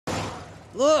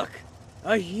Look!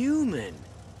 A human!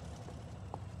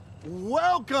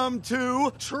 Welcome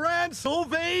to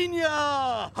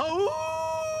Transylvania!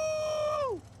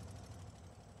 Hoo!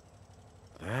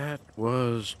 That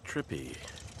was trippy.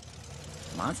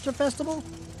 Monster Festival?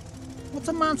 What's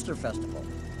a monster festival?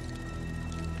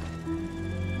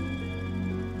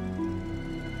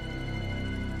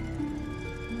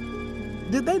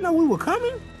 Did they know we were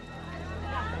coming?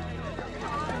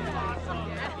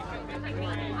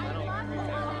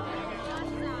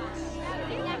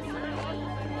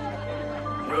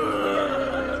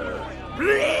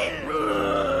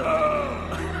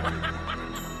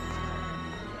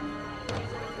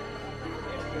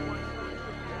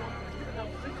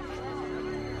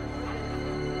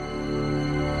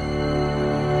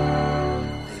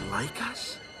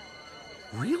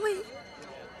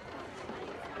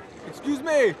 Excuse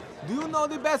me, do you know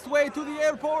the best way to the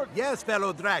airport? Yes,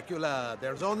 fellow Dracula.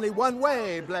 There's only one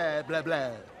way, blah, blah,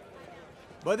 blah.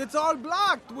 But it's all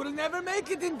blocked. We'll never make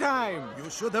it in time. You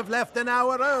should have left an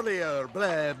hour earlier,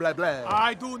 blah, blah, blah.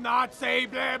 I do not say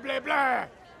blah, blah, blah.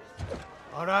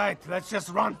 All right, let's just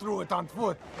run through it on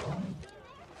foot.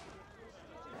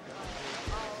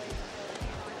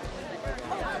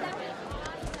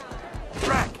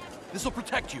 Drac, this'll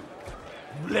protect you.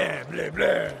 Blah, blah,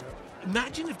 blah.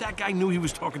 Imagine if that guy knew he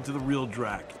was talking to the real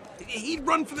Drac. He'd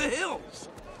run for the hills.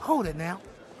 Hold it now.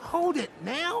 Hold it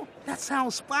now? That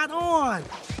sounds spot on.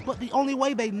 But the only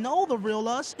way they know the real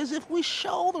us is if we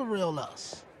show the real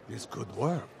us. This could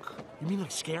work. You mean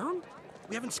like scare him?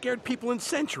 We haven't scared people in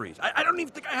centuries. I don't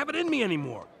even think I have it in me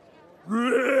anymore.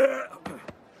 I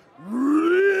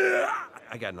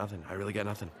got nothing. I really got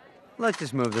nothing. Let's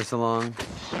just move this along.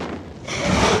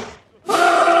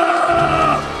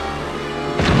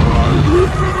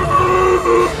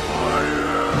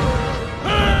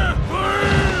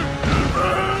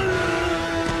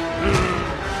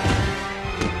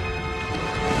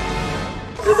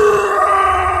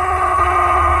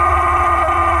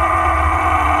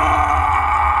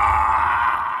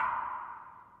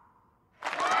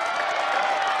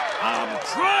 I'm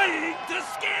trying to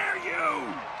scare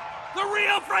you! The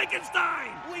real Frankenstein!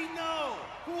 We know!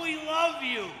 We love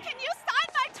you! Can you sign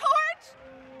my torch?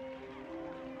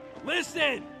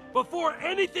 Listen! Before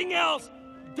anything else,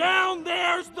 down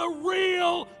there's the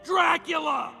real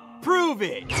Dracula! Prove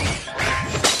it!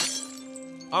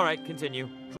 All right, continue.